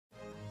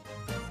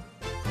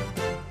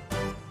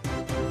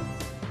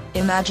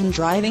Imagine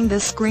driving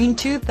this green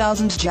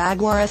 2000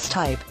 Jaguar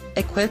S-Type,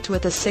 equipped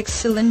with a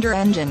 6-cylinder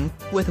engine,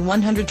 with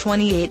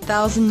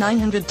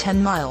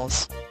 128,910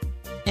 miles.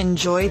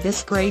 Enjoy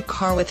this great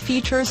car with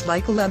features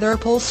like leather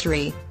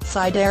upholstery,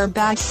 side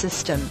airbag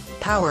system,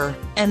 power,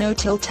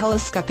 no-tilt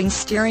telescoping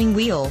steering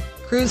wheel,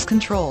 cruise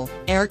control,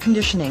 air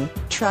conditioning,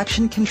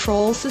 traction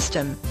control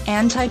system,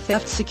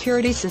 anti-theft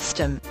security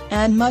system,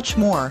 and much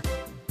more.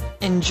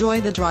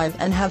 Enjoy the drive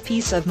and have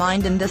peace of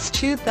mind in this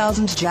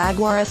 2000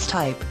 Jaguar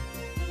S-Type.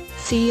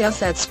 See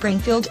us at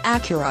Springfield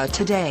Acura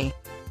today.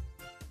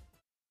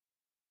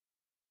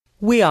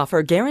 We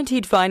offer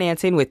guaranteed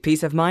financing with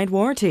peace of mind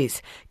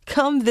warranties.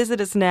 Come visit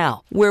us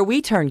now, where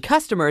we turn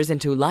customers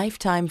into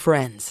lifetime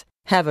friends.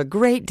 Have a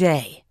great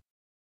day.